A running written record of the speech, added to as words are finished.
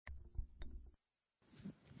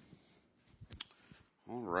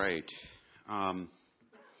All right.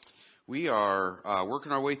 We are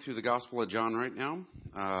working our way through the Gospel of John right now.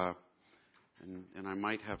 And I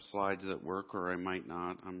might have slides that work or I might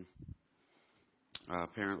not. I'm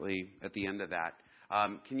apparently at the end of that.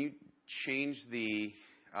 Can you change the...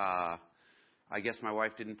 I guess my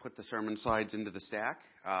wife didn't put the sermon slides into the stack.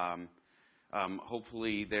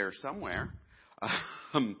 Hopefully they're somewhere.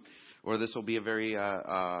 Or this will be a very,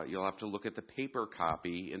 you'll have to look at the paper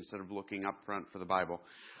copy instead of looking up front for the Bible.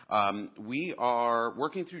 We are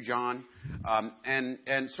working through John,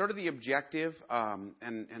 and sort of the objective, and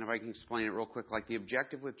if I can explain it real quick, like the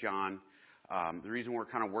objective with John, the reason we're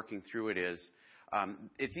kind of working through it is,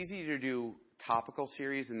 it's easy to do topical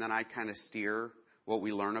series, and then I kind of steer what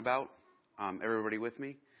we learn about. Everybody with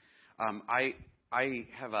me? I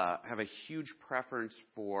have a huge preference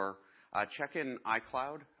for, check in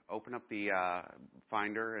iCloud. Open up the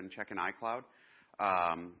Finder and check in iCloud.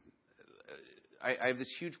 I have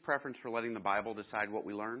this huge preference for letting the Bible decide what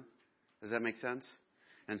we learn. Does that make sense?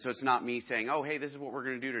 And so it's not me saying, oh, hey, this is what we're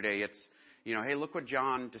going to do today. It's, hey, look what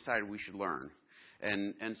John decided we should learn.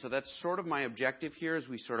 And so that's sort of my objective here as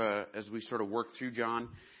we sort of work through John.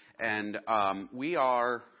 And we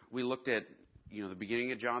looked at, the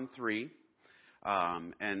beginning of John 3,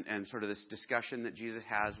 and sort of this discussion that Jesus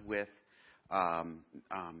has with a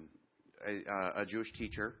Jewish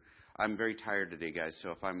teacher. I'm very tired today, guys, so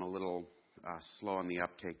if I'm a little slow on the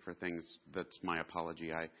uptake for things, that's my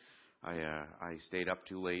apology. I stayed up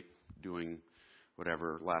too late doing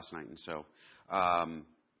whatever last night, and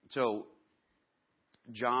so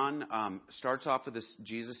John starts off with this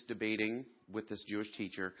Jesus debating with this Jewish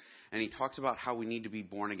teacher, and he talks about how we need to be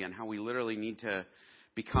born again, how we literally need to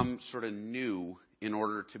become sort of new in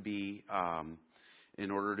order to be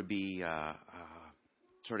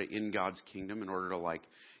sort of in God's kingdom, in order to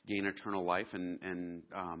gain eternal life. And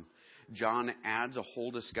John adds a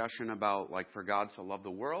whole discussion about for God so loved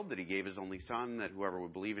the world that he gave his only son, that whoever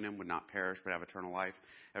would believe in him would not perish but have eternal life.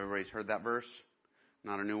 Everybody's heard that verse?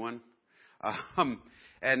 Not a new one?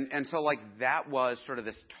 And so that was sort of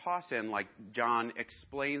this toss in, John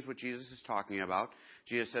explains what Jesus is talking about.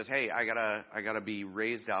 Jesus says, hey, I gotta be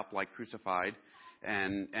raised up, crucified.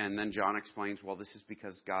 And then John explains, well, this is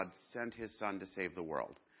because God sent his son to save the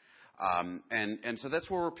world. And so that's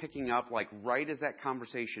where we're picking up, right as that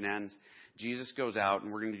conversation ends, Jesus goes out,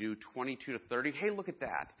 and we're going to do 22 to 30. Hey, look at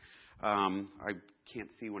that. I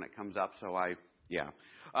can't see when it comes up, so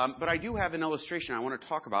but I do have an illustration I want to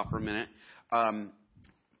talk about for a minute.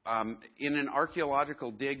 In an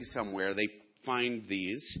archaeological dig somewhere, they find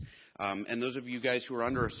these. And those of you guys who are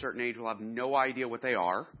under a certain age will have no idea what they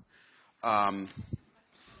are.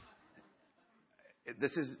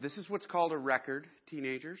 This is what's called a record,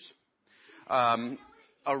 teenagers.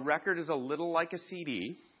 A record is a little like a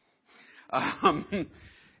CD.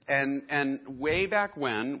 And way back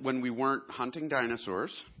when we weren't hunting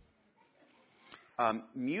dinosaurs,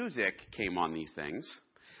 music came on these things.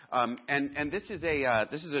 And this is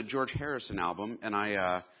a George Harrison album, and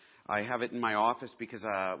I have it in my office because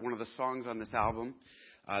one of the songs on this album,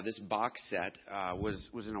 this box set,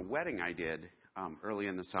 was in a wedding I did early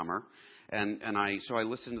in the summer, and I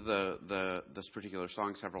listened to this particular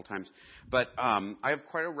song several times. But I have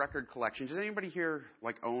quite a record collection. Does anybody here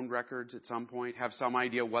own records at some point? Have some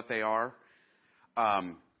idea what they are?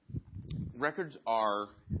 Records are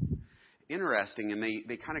interesting, and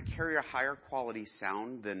they kind of carry a higher quality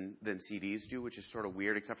sound than CDs do, which is sort of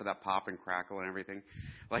weird, except for that pop and crackle and everything.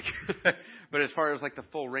 But as far as the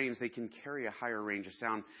full range, they can carry a higher range of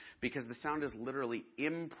sound because the sound is literally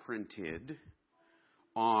imprinted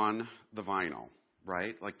on the vinyl,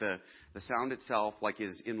 right? The sound itself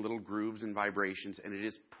is in little grooves and vibrations, and it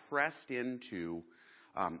is pressed into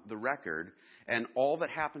the record. And all that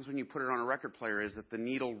happens when you put it on a record player is that the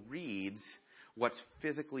needle reads what's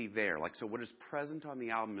physically there. So what is present on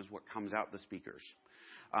the album is what comes out the speakers.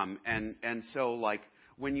 And so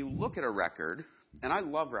when you look at a record, and I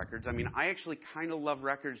love records. I mean, I actually kind of love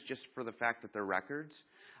records just for the fact that they're records.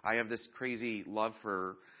 I have this crazy love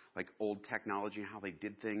for old technology and how they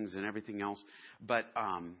did things and everything else. But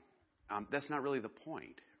that's not really the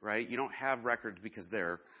point, right? You don't have records because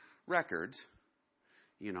they're records.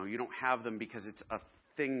 You don't have them because it's a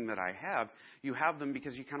thing that I have. You have them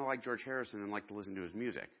because you kind of like George Harrison and like to listen to his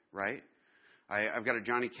music, right? I've got a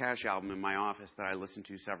Johnny Cash album in my office that I listen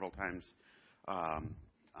to several times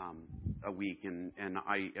a week, and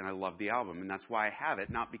I love the album, and that's why I have it,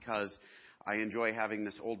 not because I enjoy having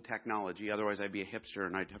this old technology. Otherwise, I'd be a hipster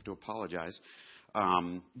and I'd have to apologize.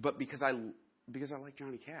 But because I like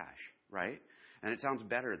Johnny Cash, right? And it sounds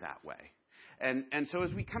better that way. And so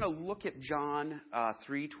as we kind of look at John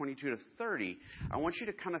 3:22 to 30, I want you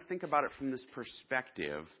to kind of think about it from this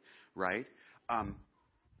perspective, right?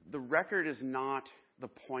 The record is not the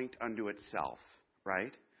point unto itself,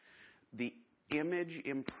 right? The image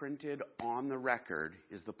imprinted on the record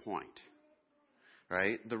is the point,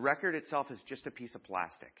 right? The record itself is just a piece of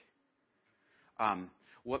plastic.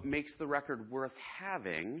 What makes the record worth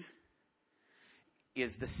having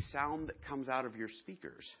is the sound that comes out of your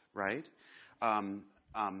speakers, right? In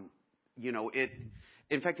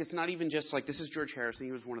fact, it's not even just like, this is George Harrison.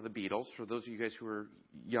 He was one of the Beatles. For those of you guys who are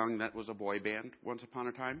young, that was a boy band once upon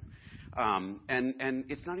a time. And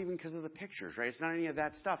it's not even because of the pictures, right? It's not any of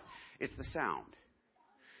that stuff. It's the sound.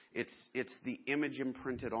 It's the image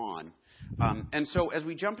imprinted on. And so as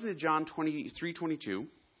we jump into John 3:22,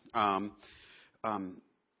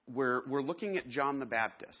 we're looking at John the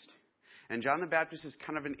Baptist. And John the Baptist is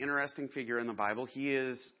kind of an interesting figure in the Bible. He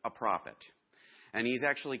is a prophet. And he's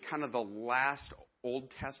actually kind of the last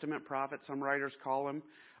Old Testament prophet, some writers call him.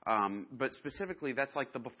 But specifically, that's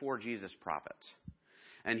like the before Jesus prophets.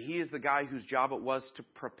 And he is the guy whose job it was to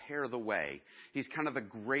prepare the way. He's kind of the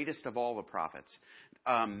greatest of all the prophets.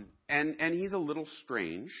 And he's a little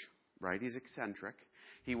strange, right? He's eccentric.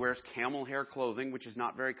 He wears camel hair clothing, which is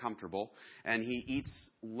not very comfortable. And he eats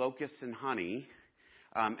locusts and honey.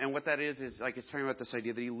 And what that is like it's talking about this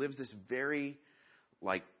idea that he lives this very,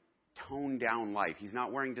 like, toned down life. He's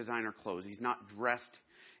not wearing designer clothes. He's not dressed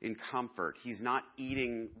in comfort. He's not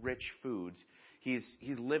eating rich foods. He's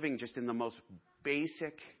living just in the most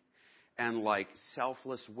basic and like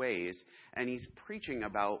selfless ways. And he's preaching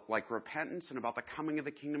about like repentance and about the coming of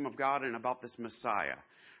the kingdom of God and about this Messiah.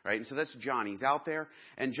 Right? And so that's John. He's out there.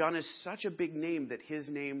 And John is such a big name that his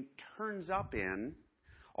name turns up in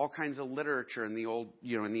all kinds of literature in the old,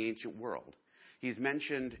 in the ancient world. He's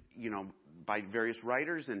mentioned, by various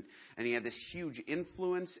writers, and he had this huge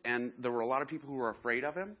influence, and there were a lot of people who were afraid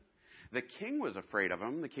of him. The king was afraid of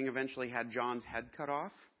him. The king eventually had John's head cut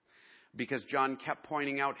off because John kept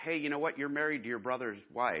pointing out, hey, you know what? You're married to your brother's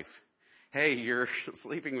wife. Hey, you're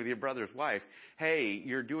sleeping with your brother's wife. Hey,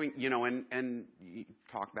 you're doing, and you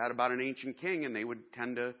talk bad about an ancient king, and they would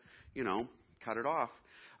tend to, cut it off.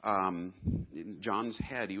 John's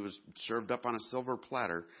head, he was served up on a silver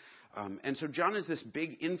platter. And so John is this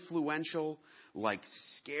big, influential, like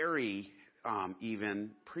scary,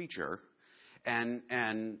 even preacher, and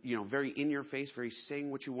very in your face, very saying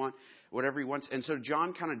what you want, whatever he wants. And so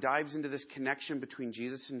John kind of dives into this connection between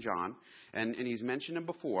Jesus and John, and he's mentioned him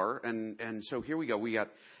before. And so here we go. We got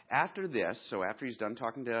after this. So after he's done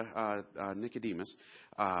talking to Nicodemus,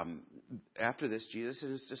 after this, Jesus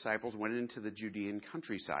and his disciples went into the Judean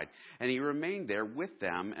countryside, and he remained there with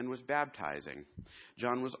them and was baptizing.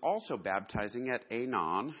 John was also baptizing at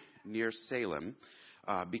Aenon near Salem,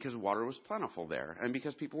 because water was plentiful there, and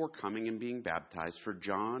because people were coming and being baptized, for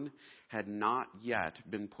John had not yet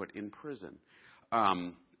been put in prison.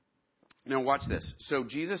 Now watch this. So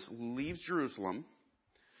Jesus leaves Jerusalem.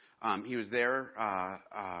 He was there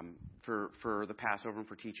for the Passover and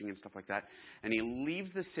for teaching and stuff like that. And he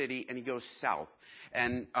leaves the city and he goes south.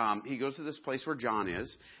 And he goes to this place where John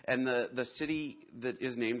is. And the city that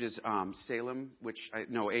is named is Salem,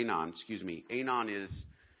 Aenon, Aenon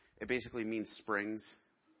it basically means springs,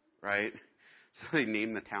 right? So they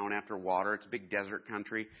named the town after water. It's a big desert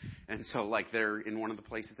country. And so like they're in one of the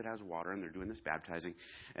places that has water and they're doing this baptizing.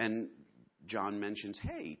 And John mentions,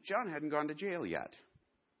 hey, John hadn't gone to jail yet.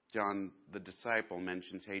 John, the disciple,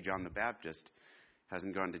 mentions, hey, John the Baptist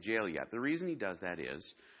hasn't gone to jail yet. The reason he does that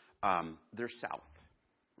is they're south,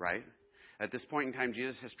 right? At this point in time,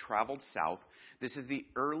 Jesus has traveled south. This is the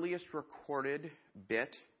earliest recorded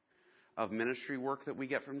bit of ministry work that we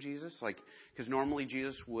get from Jesus, because normally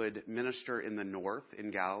Jesus would minister in the north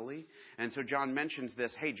in Galilee. And so John mentions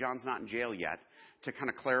this, hey, John's not in jail yet, to kind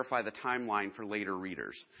of clarify the timeline for later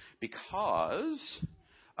readers. Because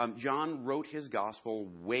John wrote his gospel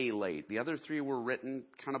way late. The other three were written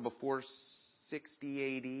kind of before 60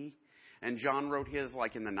 A.D., and John wrote his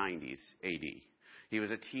like in the 90s A.D. He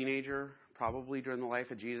was a teenager probably during the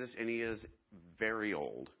life of Jesus, and he is very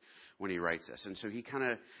old when he writes this. And so he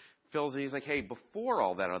kind of fills in. He's like, hey, before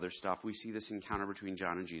all that other stuff, we see this encounter between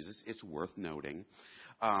John and Jesus. It's worth noting.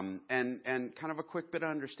 And kind of a quick bit of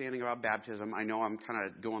understanding about baptism. I know I'm kind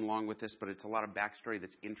of going along with this, but it's a lot of backstory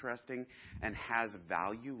that's interesting and has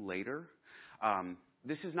value later.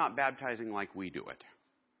 This is not baptizing like we do it.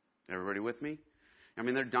 Everybody with me? I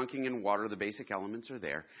mean, they're dunking in water. The basic elements are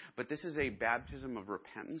there. But this is a baptism of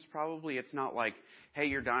repentance, probably. It's not like, hey,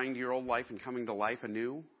 you're dying to your old life and coming to life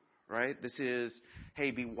anew, right? This is,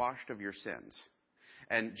 hey, be washed of your sins.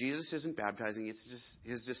 And Jesus isn't baptizing, it's just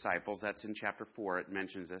his disciples. That's in chapter 4. It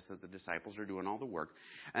mentions this, that the disciples are doing all the work.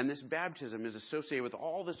 And this baptism is associated with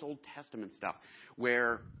all this Old Testament stuff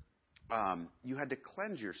where you had to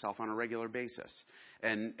cleanse yourself on a regular basis.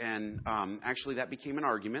 And actually that became an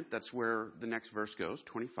argument. That's where the next verse goes,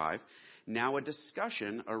 25. Now a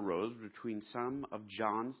discussion arose between some of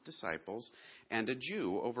John's disciples and a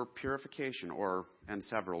Jew over purification, and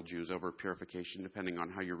several Jews over purification, depending on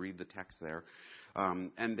how you read the text there.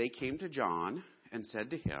 And they came to John and said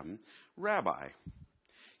to him, Rabbi,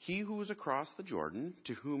 he who is across the Jordan,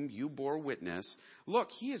 to whom you bore witness, look,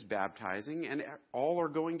 he is baptizing, and all are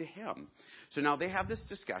going to him. So now they have this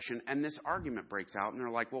discussion, and this argument breaks out, and they're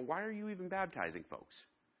like, well, why are you even baptizing folks?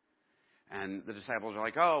 And the disciples are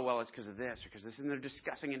like, oh, well, it's because of this, or because this. And they're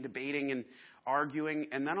discussing and debating and arguing,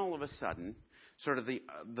 and then all of a sudden, sort of the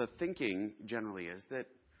thinking generally is that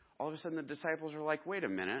all of a sudden the disciples are like, wait a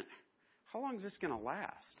minute, how long is this going to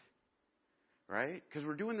last? Right? Because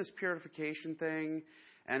we're doing this purification thing,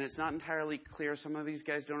 and it's not entirely clear. Some of these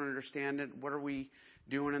guys don't understand it. What are we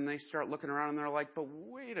doing? And they start looking around, and they're like, but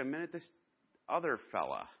wait a minute, this other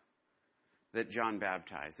fella that John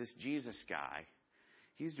baptized, this Jesus guy,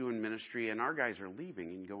 he's doing ministry, and our guys are leaving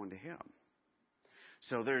and going to him.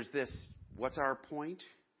 So there's this, what's our point?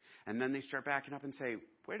 And then they start backing up and say,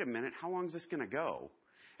 wait a minute, how long is this going to go?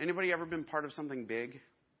 Anybody ever been part of something big?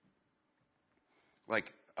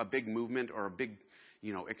 Like a big movement or a big,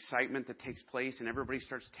 excitement that takes place, and everybody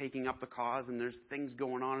starts taking up the cause, and there's things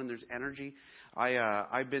going on, and there's energy.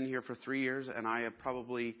 I've been here for 3 years, and I have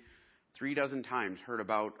probably 36 times heard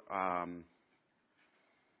about,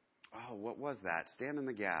 what was that? Stand in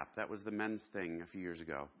the Gap. That was the men's thing a few years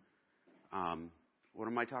ago. What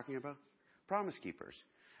am I talking about? Promise Keepers.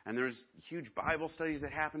 And there's huge Bible studies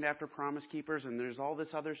that happened after Promise Keepers, and there's all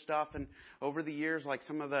this other stuff. And over the years, like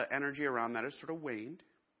some of the energy around that has sort of waned.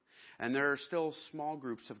 And there are still small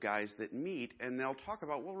groups of guys that meet, and they'll talk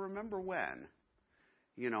about, well, remember when?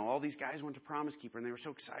 All these guys went to Promise Keeper, and they were so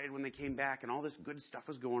excited when they came back, and all this good stuff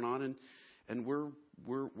was going on, and we're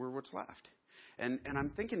what's left. And I'm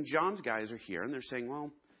thinking John's guys are here, and they're saying, well,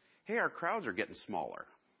 hey, our crowds are getting smaller,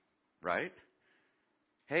 right?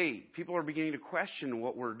 Hey, people are beginning to question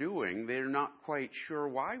what we're doing. They're not quite sure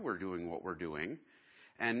why we're doing what we're doing.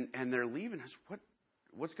 And they're leaving us.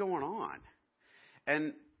 What's going on?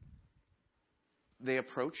 And they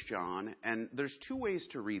approach John, and there's two ways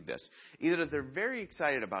to read this. Either they're very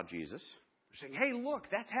excited about Jesus, they're saying, hey, look,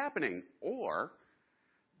 that's happening. Or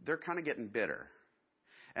they're kind of getting bitter.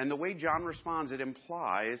 And the way John responds, it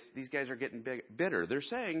implies these guys are getting bitter. They're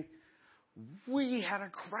saying, we had a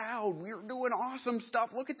crowd. We were doing awesome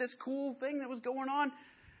stuff. Look at this cool thing that was going on.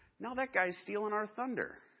 Now that guy's stealing our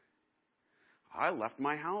thunder. I left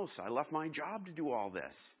my house. I left my job to do all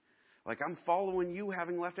this. Like, I'm following you,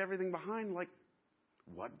 having left everything behind. Like,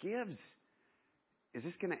 what gives? Is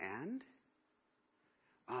this going to end?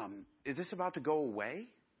 Is this about to go away?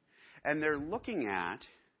 And they're looking at,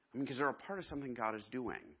 because they're a part of something God is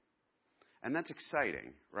doing. And that's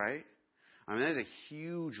exciting, right? That is a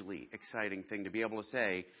hugely exciting thing to be able to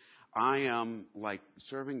say, I am like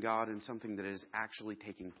serving God in something that is actually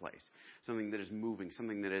taking place, something that is moving,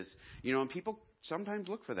 something that is, and people sometimes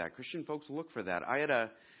look for that. Christian folks look for that. I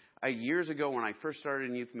had years ago when I first started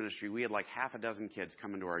in youth ministry, we had like half a dozen kids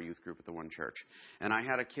come into our youth group at the one church. And I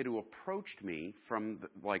had a kid who approached me from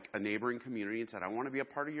like a neighboring community and said, I want to be a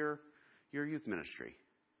part of your youth ministry.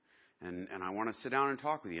 And I want to sit down and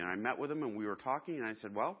talk with you. And I met with him, and we were talking, and I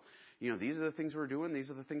said, well, these are the things we're doing. These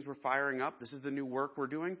are the things we're firing up. This is the new work we're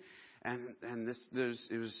doing. And it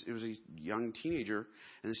was a young teenager,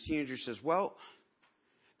 and this teenager says, well,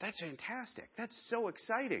 that's fantastic. That's so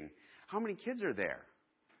exciting. How many kids are there?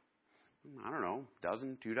 I don't know,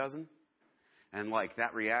 dozen, 2 dozen? And like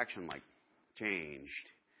that reaction like changed.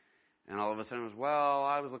 And all of a sudden it was, well,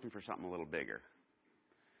 I was looking for something a little bigger.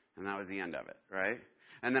 And that was the end of it, right?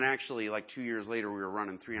 And then actually, like 2 years later, we were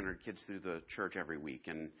running 300 kids through the church every week.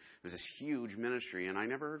 And it was this huge ministry. And I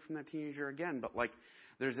never heard from that teenager again. But like,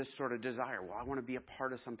 there's this sort of desire. Well, I want to be a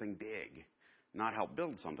part of something big. Not help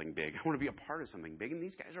build something big. I want to be a part of something big. And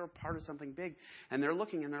these guys are a part of something big. And they're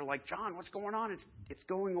looking and they're like, John, what's going on? It's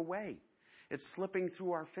going away. It's slipping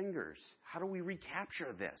through our fingers. How do we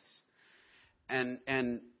recapture this? And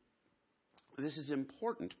this is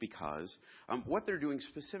important because what they're doing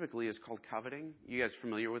specifically is called coveting. You guys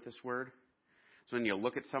familiar with this word? So when you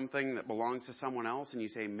look at something that belongs to someone else and you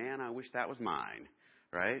say, man, I wish that was mine,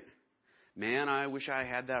 right? Man, I wish I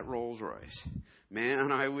had that Rolls Royce.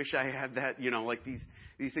 Man, I wish I had that, like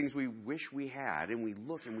these things we wish we had, and we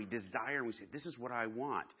look and we desire and we say, this is what I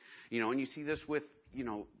want. And you see this with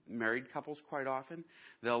married couples quite often.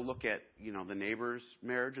 They'll look at, the neighbor's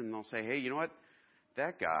marriage and they'll say, hey, you know what?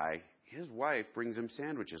 That guy, his wife brings him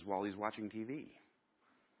sandwiches while he's watching TV.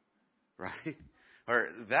 Right? Or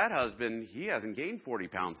that husband, he hasn't gained 40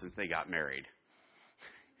 pounds since they got married.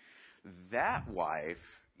 That wife,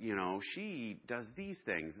 she does these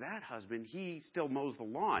things. That husband, he still mows the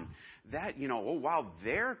lawn. That, oh, wow,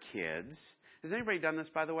 their kids. Has anybody done this,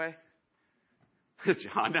 by the way?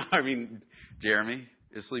 John, Jeremy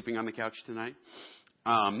is sleeping on the couch tonight.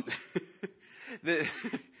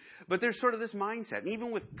 But there's sort of this mindset. And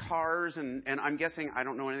even with cars, and I'm guessing I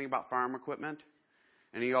don't know anything about farm equipment.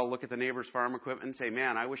 And you all look at the neighbor's farm equipment and say,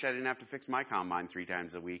 man, I wish I didn't have to fix my combine 3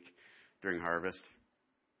 times a week during harvest.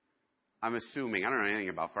 I'm assuming, I don't know anything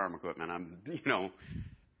about farm equipment.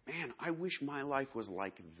 Man, I wish my life was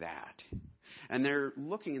like that. And they're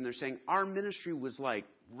looking and they're saying, our ministry was like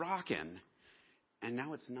rocking, and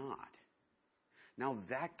now it's not. Now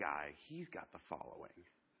that guy, he's got the following.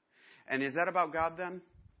 And is that about God then?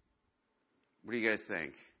 What do you guys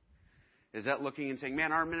think? Is that looking and saying,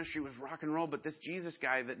 man, our ministry was rock and roll, but this Jesus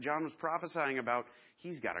guy that John was prophesying about,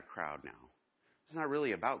 he's got a crowd now. It's not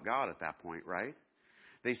really about God at that point, right?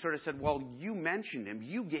 They sort of said, well, you mentioned him.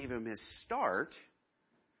 You gave him his start.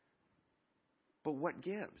 But what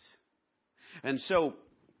gives? And so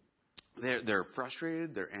they're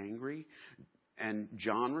frustrated. They're angry. And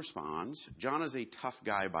John responds. John is a tough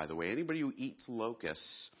guy, by the way. Anybody who eats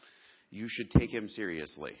locusts, you should take him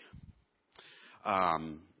seriously.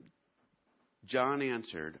 John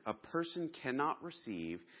answered, a person cannot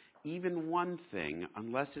receive even one thing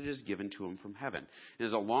unless it is given to him from heaven. It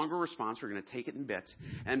is a longer response. We're going to take it in bits.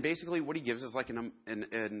 And basically what he gives is like an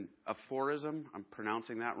aphorism. I'm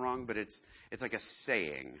pronouncing that wrong, but it's like a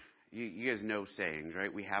saying. You guys know sayings,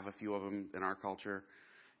 right? We have a few of them in our culture.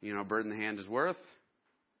 A bird in the hand is worth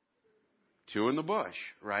 2 in the bush,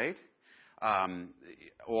 right?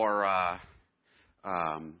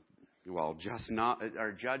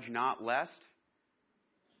 Judge not lest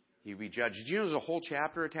you be judged. Did you know there's a whole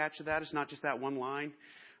chapter attached to that? It's not just that one line.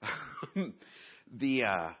 He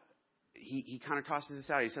kind of tosses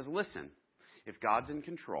this out. He says, listen, if God's in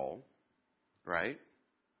control, right?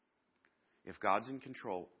 If God's in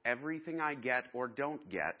control, everything I get or don't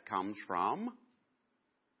get comes from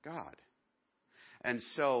God. And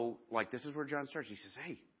so, this is where John starts. He says,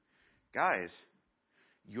 hey, guys,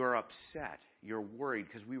 you're upset. You're worried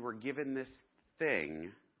because we were given this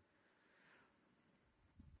thing,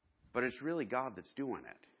 but it's really God that's doing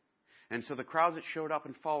it. And so the crowds that showed up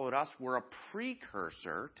and followed us were a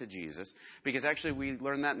precursor to Jesus, because actually we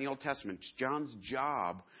learned that in the Old Testament. John's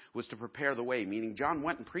job was to prepare the way, meaning John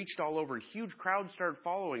went and preached all over, and huge crowds started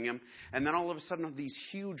following him. And then all of a sudden, these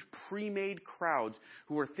huge pre-made crowds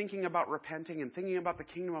who were thinking about repenting and thinking about the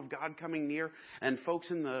kingdom of God coming near, and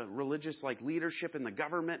folks in the religious leadership in the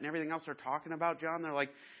government and everything else are talking about John. They're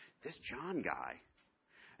like, this John guy.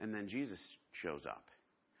 And then Jesus shows up.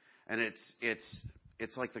 And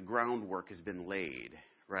it's like the groundwork has been laid,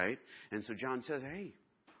 right? And so John says, hey,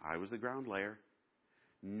 I was the ground layer.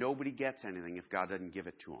 Nobody gets anything if God doesn't give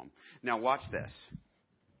it to them. Now watch this.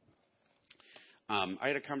 I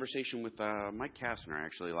had a conversation with Mike Kastner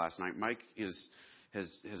actually last night. Mike has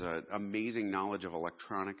an amazing knowledge of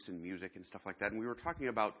electronics and music and stuff like that. And we were talking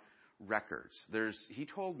about records. He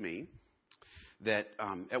told me that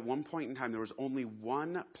at one point in time there was only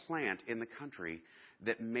one plant in the country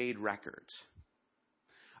that made records.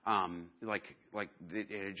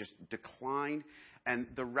 It had just declined. And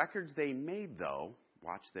the records they made, though,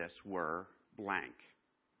 watch this, were blank.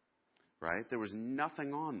 Right? There was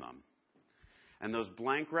nothing on them. And those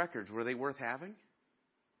blank records, were they worth having?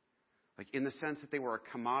 In the sense that they were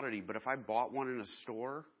a commodity, but if I bought one in a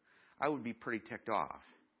store, I would be pretty ticked off.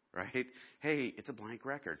 Right? Hey, it's a blank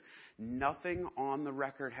record. Nothing on the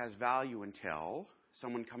record has value until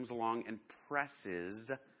someone comes along and presses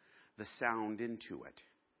the sound into it.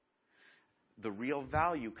 The real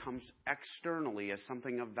value comes externally as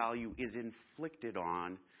something of value is inflicted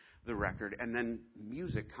on the record, and then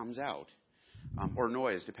music comes out. Or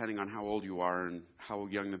noise, depending on how old you are and how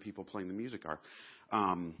young the people playing the music are.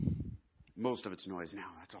 Most of it's noise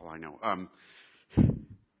now, that's all I know.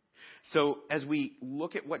 So as we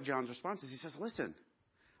look at what John's response is, he says, listen,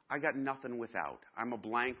 I got nothing without. I'm a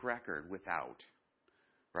blank record without.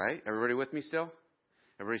 Right? Everybody with me still?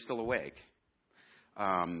 Everybody still awake?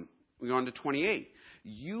 We go on to 28.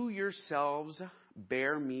 You yourselves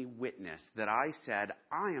bear me witness that I said,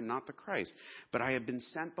 I am not the Christ, but I have been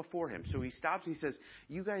sent before him. So he stops and he says,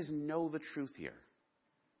 you guys know the truth here.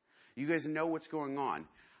 You guys know what's going on.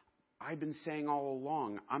 I've been saying all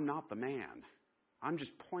along, I'm not the man. I'm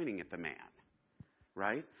just pointing at the man.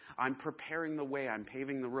 right? I'm preparing the way. I'm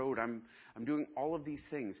paving the road. I'm doing all of these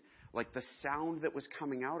things. Like the sound that was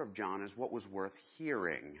coming out of John is what was worth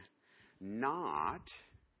hearing, not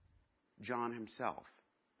John himself,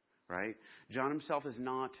 right? John himself is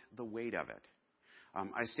not the weight of it.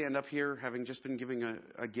 I stand up here having just been giving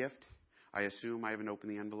a gift. I assume I haven't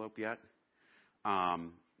opened the envelope yet.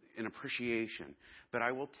 In appreciation. But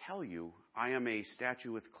I will tell you, I am a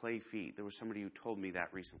statue with clay feet. There was somebody who told me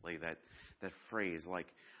that recently, that phrase. Like,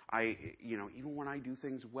 even when I do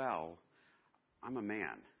things well, I'm a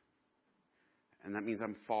man. And that means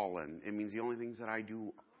I'm fallen. It means the only things that I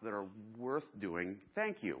do that are worth doing,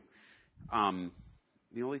 thank you.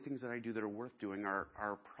 The only things that I do that are worth doing are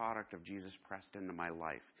a product of Jesus pressed into my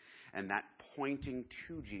life. And that pointing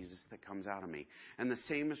to Jesus that comes out of me. And the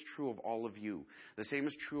same is true of all of you. The same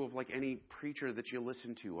is true of like any preacher that you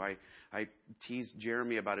listen to. I teased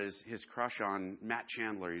Jeremy about his crush on Matt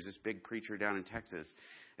Chandler. He's this big preacher down in Texas.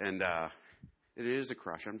 And it is a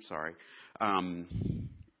crush, I'm sorry.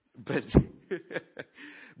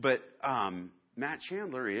 But Matt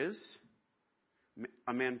Chandler is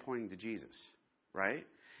a man pointing to Jesus, right?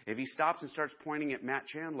 If he stops and starts pointing at Matt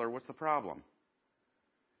Chandler, what's the problem?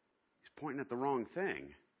 He's pointing at the wrong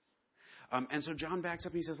thing. And so John backs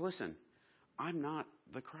up and he says, listen, I'm not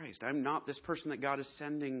the Christ. I'm not this person that God is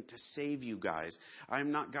sending to save you guys.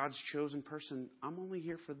 I'm not God's chosen person. I'm only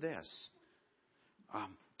here for this.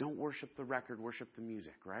 Don't worship the record, worship the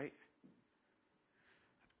music, right?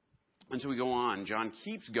 And so we go on. John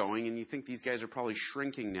keeps going, and you think these guys are probably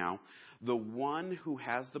shrinking now. The one who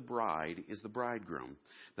has the bride is the bridegroom.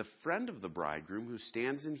 The friend of the bridegroom who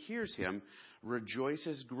stands and hears him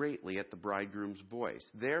rejoices greatly at the bridegroom's voice.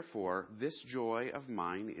 Therefore, this joy of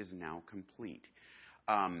mine is now complete.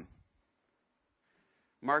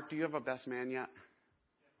 Mark, do you have a best man yet?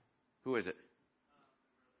 Who is it?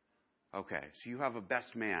 Okay, so you have a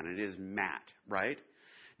best man. It is Matt, right?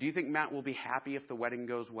 Do you think Matt will be happy if the wedding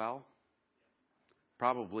goes well?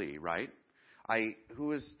 Probably, right?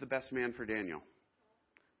 Who is the best man for Daniel?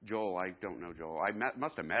 Joel. I don't know Joel.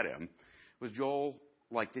 Must have met him. Was Joel,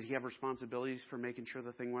 did he have responsibilities for making sure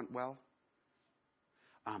the thing went well?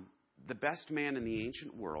 The best man in the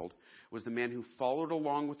ancient world was the man who followed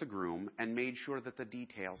along with the groom and made sure that the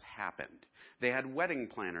details happened. They had wedding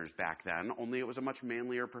planners back then, only it was a much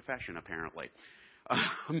manlier profession, apparently.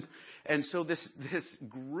 And so this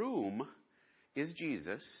groom is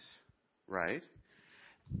Jesus, right?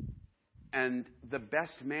 And the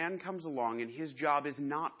best man comes along, and his job is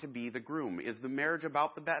not to be the groom. Is the marriage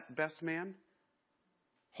about the best man?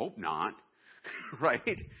 Hope not,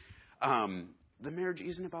 right? The marriage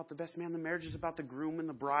isn't about the best man. The marriage is about the groom and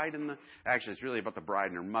the bride actually, it's really about the bride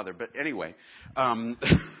and her mother. But anyway,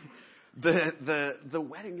 the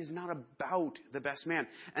wedding is not about the best man.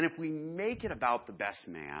 And if we make it about the best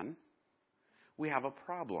man, we have a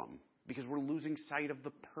problem. Because we're losing sight of the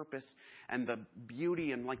purpose and the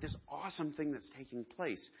beauty and this awesome thing that's taking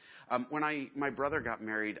place. When my brother got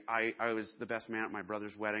married, I was the best man at my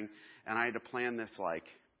brother's wedding, and I had to plan this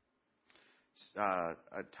a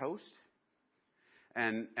toast.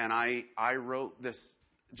 And I wrote this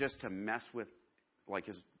just to mess with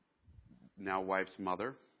his now wife's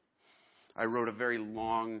mother. I wrote a very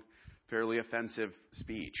long, fairly offensive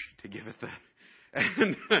speech to give it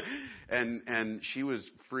and she was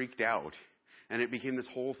freaked out. And it became this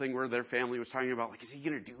whole thing where their family was talking about, is he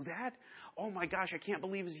going to do that? Oh my gosh, I can't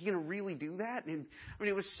believe, is he going to really do that? And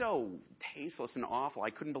it was so tasteless and awful. I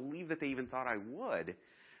couldn't believe that they even thought I would.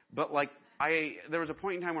 But there was a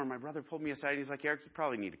point in time where my brother pulled me aside. He's like, Eric, you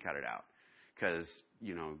probably need to cut it out. Because,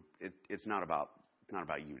 it's not about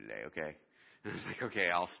you today, okay? And I was like, okay,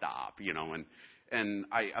 I'll stop, And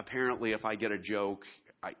I apparently, if I get a joke,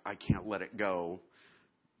 I can't let it go.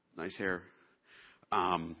 Nice hair.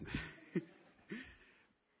 But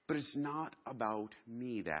it's not about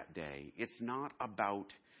me that day. It's not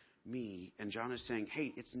about me. And John is saying,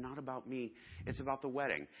 hey, it's not about me. It's about the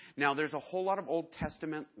wedding. Now, there's a whole lot of Old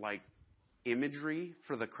Testament, imagery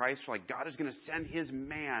for the Christ. God is going to send his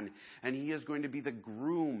man, and he is going to be the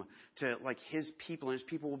groom to, his people, and his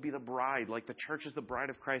people will be the bride. The church is the bride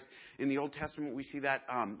of Christ. In the Old Testament, we see that.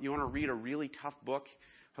 You want to read a really tough book,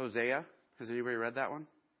 Hosea? Has anybody read that one?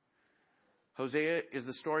 Hosea is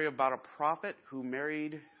the story about a prophet who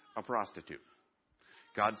married a prostitute.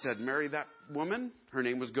 God said, marry that woman. Her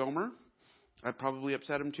name was Gomer. That probably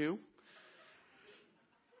upset him too.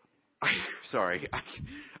 Sorry.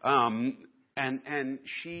 And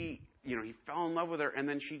she, he fell in love with her, and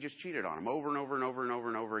then she just cheated on him over and over and over and over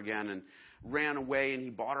and over again, and ran away, and he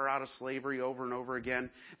bought her out of slavery over and over again.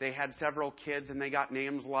 They had several kids, and they got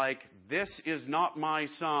names like, this is not my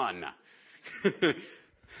son.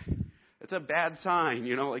 It's a bad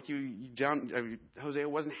sign, like Hosea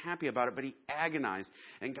wasn't happy about it, but he agonized.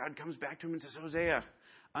 And God comes back to him and says, Hosea,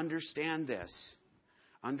 understand this.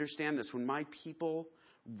 Understand this. When my people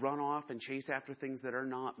run off and chase after things that are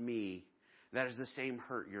not me, that is the same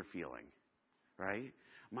hurt you're feeling, right?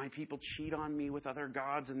 My people cheat on me with other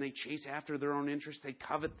gods and they chase after their own interests. They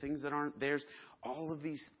covet things that aren't theirs. All of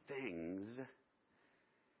these things.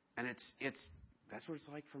 And that's what it's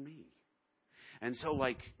like for me. And so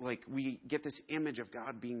like we get this image of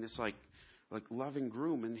God being this like loving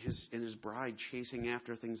groom and his bride chasing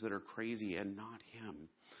after things that are crazy and not him.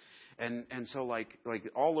 And so like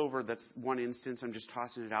all over, that's one instance. I'm just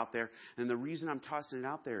tossing it out there. And the reason I'm tossing it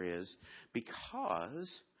out there is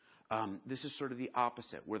because this is sort of the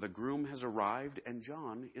opposite, where the groom has arrived and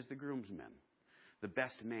John is the groomsman, the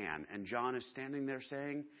best man. And John is standing there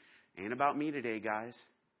saying, ain't about me today, guys.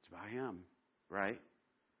 It's about him, right?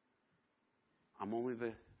 I'm only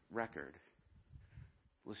the record.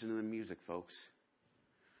 Listen to the music, folks.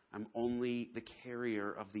 I'm only the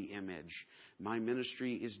carrier of the image. My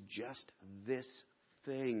ministry is just this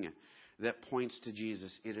thing that points to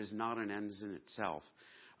Jesus. It is not an end in itself.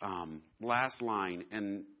 Last line,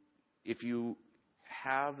 and if you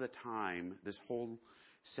have the time, this whole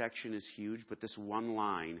section is huge, but this one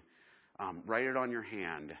line, write it on your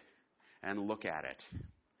hand and look at it.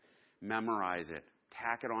 Memorize it.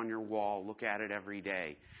 Tack it on your wall. Look at it every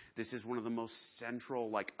day. This is one of the most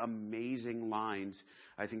central, amazing lines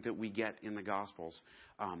I think that we get in the Gospels.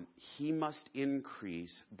 He must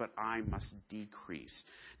increase, but I must decrease.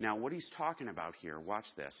 Now, what he's talking about here, watch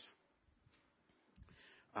this.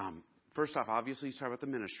 First off, obviously, he's talking about the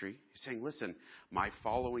ministry. He's saying, listen, my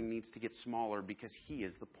following needs to get smaller because he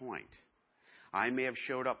is the point. I may have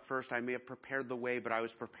showed up first. I may have prepared the way, but I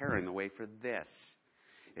was preparing the way for this.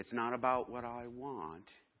 It's not about what I want.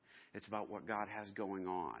 It's about what God has going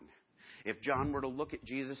on. If John were to look at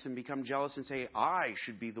Jesus and become jealous and say, I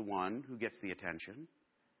should be the one who gets the attention,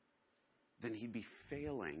 then he'd be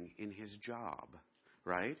failing in his job,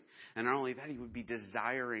 right? And not only that, he would be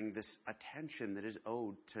desiring this attention that is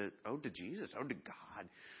owed to Jesus, owed to God.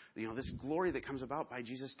 This glory that comes about by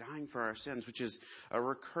Jesus dying for our sins, which is a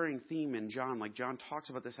recurring theme in John. Like John talks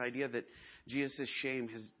about this idea that Jesus' shame,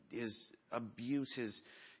 his abuse, his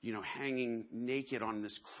hanging naked on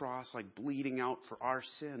this cross, bleeding out for our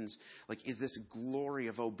sins, is this glory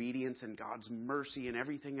of obedience and God's mercy and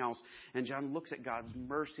everything else. And John looks at God's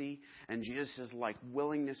mercy and Jesus'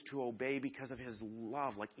 willingness to obey because of his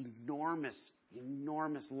love,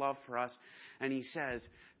 enormous love for us. And he says,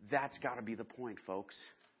 that's got to be the point, folks.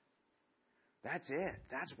 That's it.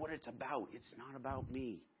 That's what it's about. It's not about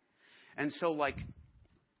me. And so,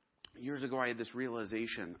 years ago, I had this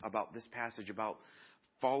realization about this passage, about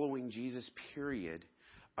following Jesus, period.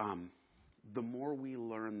 The more we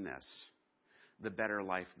learn this, the better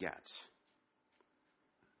life gets.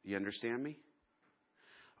 You understand me?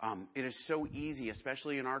 It is so easy,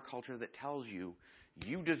 especially in our culture, that tells you,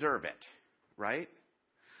 you deserve it, right?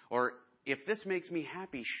 Or, if this makes me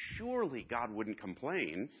happy, surely God wouldn't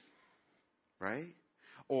complain, right?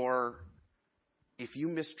 Or, if you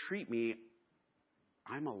mistreat me,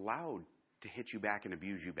 I'm allowed to hit you back and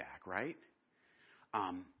abuse you back, right?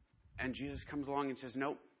 And Jesus comes along and says,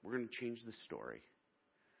 nope, we're going to change the story.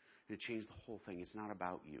 We're going to change the whole thing. It's not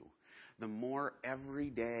about you. The more every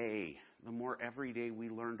day we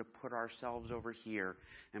learn to put ourselves over here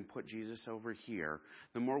and put Jesus over here,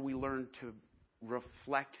 the more we learn to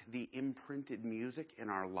reflect the imprinted music in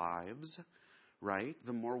our lives, right?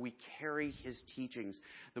 The more we carry his teachings,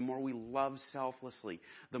 the more we love selflessly,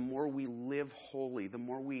 the more we live holy, the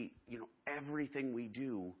more we, everything we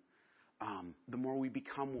do, the more we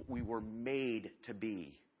become what we were made to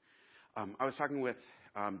be. I was talking with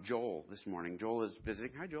Joel this morning. Joel is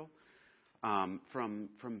visiting. Hi, Joel. From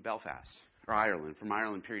Belfast, or Ireland, from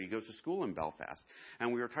Ireland, period. He goes to school in Belfast.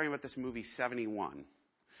 And we were talking about this movie, 71.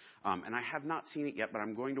 And I have not seen it yet, but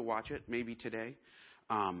I'm going to watch it maybe today.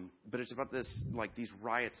 But it's about these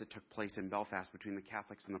riots that took place in Belfast between the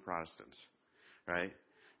Catholics and the Protestants, right?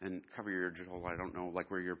 And cover your ear, Joel. I don't know,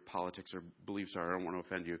 where your politics or beliefs are. I don't want to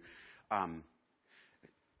offend you.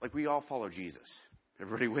 We all follow Jesus.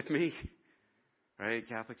 Everybody with me? Right?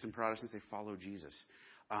 Catholics and Protestants, they follow Jesus.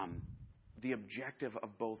 The objective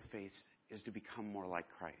of both faiths is to become more like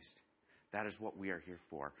Christ. That is what we are here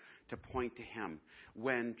for, to point to him.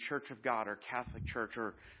 When Church of God or Catholic Church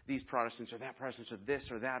or these Protestants or that Protestants or this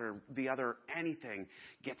or that or the other, anything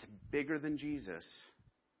gets bigger than Jesus,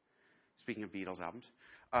 speaking of Beatles albums,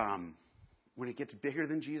 when it gets bigger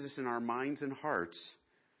than Jesus in our minds and hearts,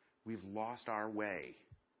 we've lost our way.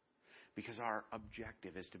 because our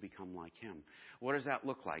objective is to become like him. What does that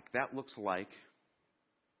look like? That looks like,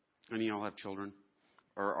 and you all have children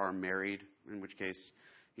or are married, in which case,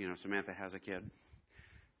 Samantha has a kid.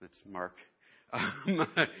 That's Mark.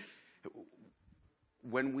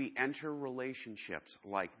 When we enter relationships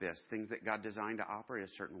like this, things that God designed to operate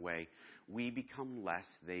a certain way, we become less,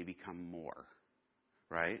 they become more.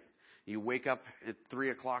 Right? You wake up at 3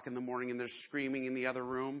 o'clock in the morning and there's screaming in the other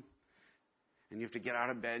room. And you have to get out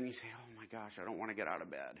of bed and you say, oh my gosh, I don't want to get out of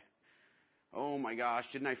bed. Oh my gosh,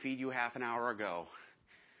 didn't I feed you half an hour ago?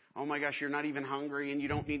 Oh my gosh, you're not even hungry and you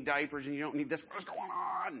don't need diapers and you don't need this. What's going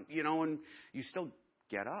on? And you still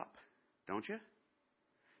get up, don't you? Do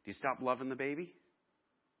you stop loving the baby?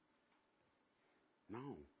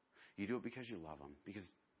 No. You do it because you love them. Because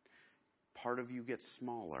part of you gets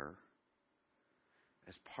smaller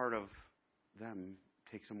as part of them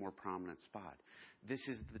takes a more prominent spot. This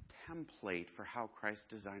is the template for how Christ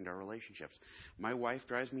designed our relationships. My wife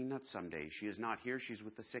drives me nuts some days. She is not here. She's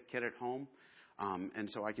with the sick kid at home. And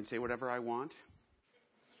so I can say whatever I want.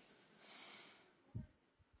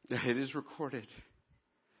 It is recorded.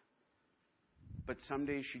 But some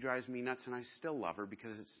days she drives me nuts and I still love her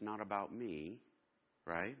because it's not about me,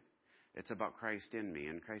 right? It's about Christ in me.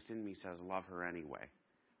 And Christ in me says love her anyway,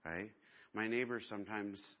 right? My neighbors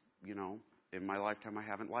sometimes, in my lifetime I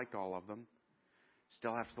haven't liked all of them.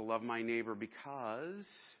 Still have to love my neighbor because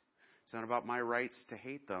it's not about my rights to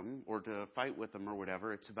hate them or to fight with them or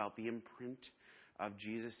whatever. It's about the imprint of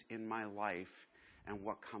Jesus in my life and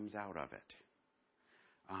what comes out of it.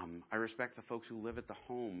 I respect the folks who live at the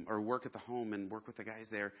home or work at the home and work with the guys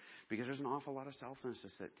there because there's an awful lot of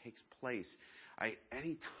selflessness that takes place.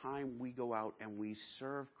 Anytime we go out and we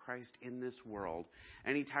serve Christ in this world,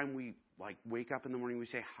 anytime we wake up in the morning, we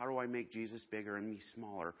say, how do I make Jesus bigger and me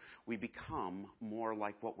smaller? We become more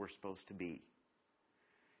like what we're supposed to be.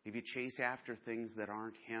 If you chase after things that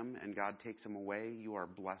aren't him and God takes them away, you are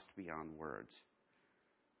blessed beyond words.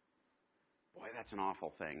 Boy, that's an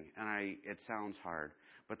awful thing. And it sounds hard.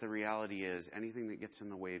 But the reality is, anything that gets in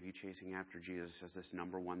the way of you chasing after Jesus as this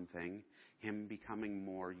number one thing, him becoming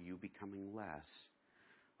more, you becoming less,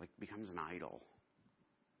 becomes an idol.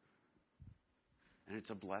 And it's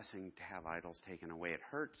a blessing to have idols taken away. It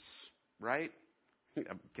hurts, right?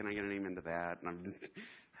 Can I get an amen to that?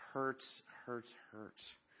 Hurts.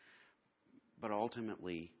 But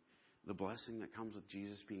ultimately, the blessing that comes with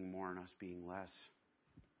Jesus being more and us being less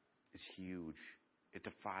is huge. It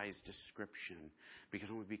defies description. Because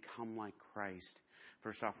when we become like Christ,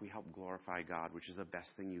 first off, we help glorify God, which is the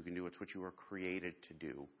best thing you can do. It's what you were created to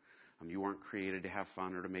do. You weren't created to have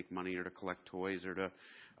fun or to make money or to collect toys or to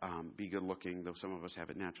be good looking, though some of us have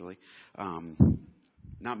it naturally.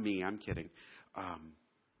 Not me, I'm kidding.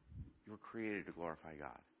 You were created to glorify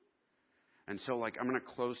God. And so, I'm going to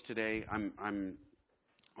close today. I'm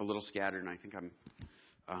a little scattered, and I think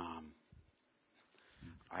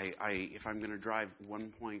if I'm going to drive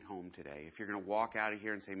one point home today, if you're going to walk out of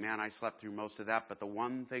here and say, man, I slept through most of that, but the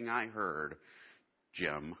one thing I heard,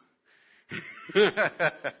 Jim,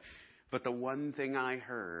 but the one thing I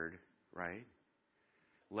heard, right?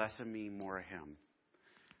 Less of me, more of him.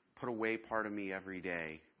 Put away part of me every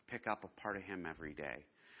day. Pick up a part of him every day.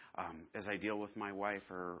 As I deal with my wife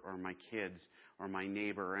or my kids or my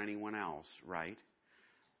neighbor or anyone else, right?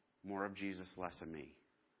 More of Jesus, less of me.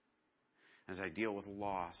 As I deal with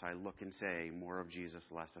loss, I look and say, more of Jesus,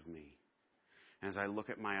 less of me. As I look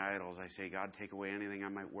at my idols, I say, God, take away anything I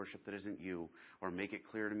might worship that isn't you, or make it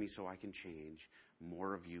clear to me so I can change.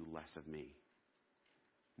 More of you, less of me.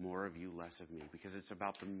 More of you, less of me. Because it's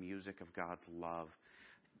about the music of God's love,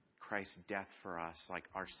 Christ's death for us,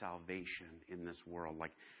 our salvation in this world.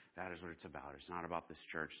 That is what it's about. It's not about this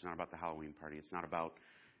church. It's not about the Halloween party. It's not about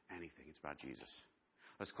anything. It's about Jesus.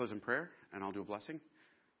 Let's close in prayer, and I'll do a blessing.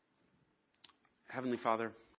 Heavenly Father,